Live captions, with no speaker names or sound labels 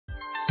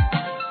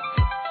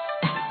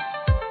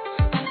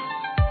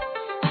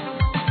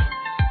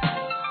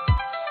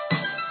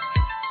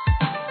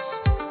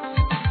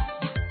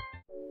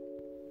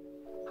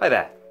Hi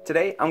there,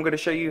 today I'm going to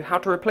show you how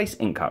to replace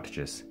ink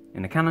cartridges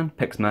in a Canon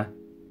Pixma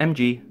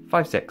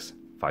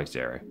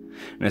MG5650.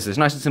 And this is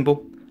nice and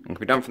simple and can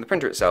be done from the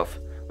printer itself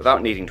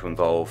without needing to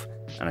involve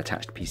an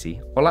attached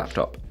PC or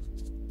laptop.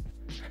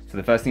 So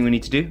the first thing we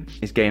need to do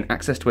is gain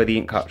access to where the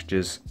ink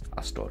cartridges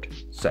are stored.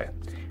 So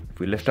if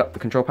we lift up the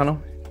control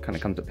panel, it kind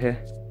of comes up here,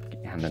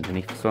 get your hand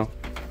underneath as well.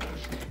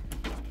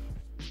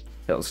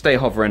 It'll stay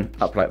hovering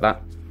up like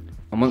that,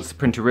 and once the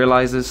printer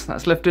realizes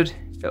that's lifted,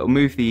 it'll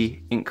move the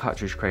ink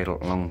cartridge cradle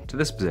along to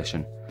this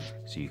position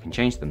so you can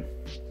change them.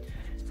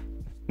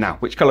 Now,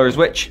 which color is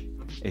which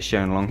is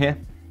shown along here.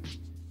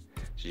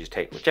 So you just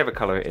take whichever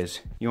color it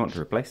is you want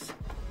to replace,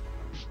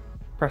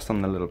 press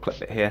on the little clip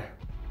bit here,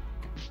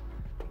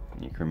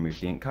 and you can remove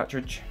the ink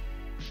cartridge.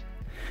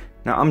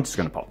 Now I'm just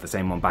going to pop the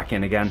same one back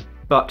in again,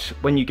 but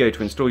when you go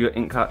to install your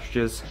ink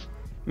cartridges,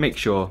 make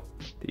sure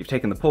that you've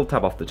taken the pull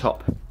tab off the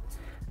top,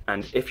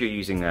 and if you're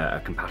using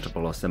a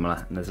compatible or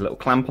similar and there's a little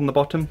clamp on the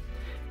bottom,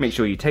 make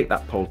sure you take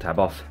that pull tab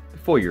off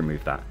before you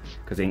remove that,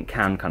 because ink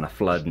can kind of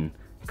flood and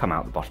come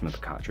out the bottom of the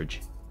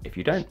cartridge if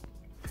you don't.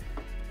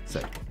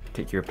 So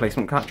take your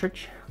replacement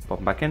cartridge, pop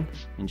them back in,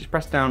 and just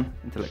press down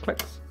until it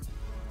clicks.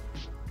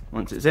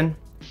 Once it's in,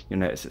 you'll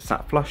notice it's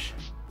sat flush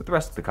with the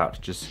rest of the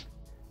cartridges.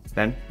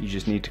 Then you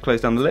just need to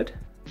close down the lid.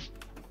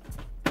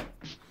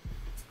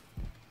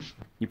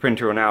 Your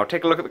printer will now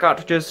take a look at the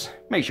cartridges,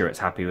 make sure it's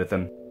happy with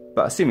them,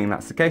 but assuming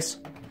that's the case,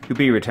 you'll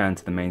be returned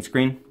to the main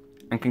screen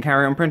and can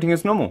carry on printing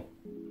as normal.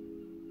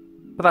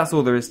 But that's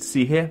all there is to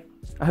see here.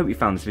 I hope you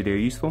found this video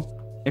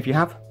useful. If you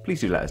have,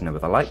 please do let us know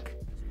with a like.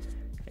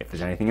 If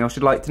there's anything else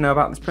you'd like to know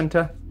about this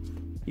printer,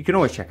 you can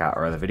always check out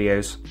our other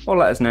videos or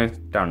let us know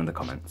down in the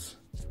comments.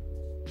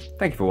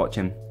 Thank you for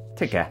watching,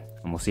 take care,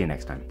 and we'll see you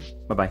next time.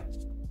 Bye bye.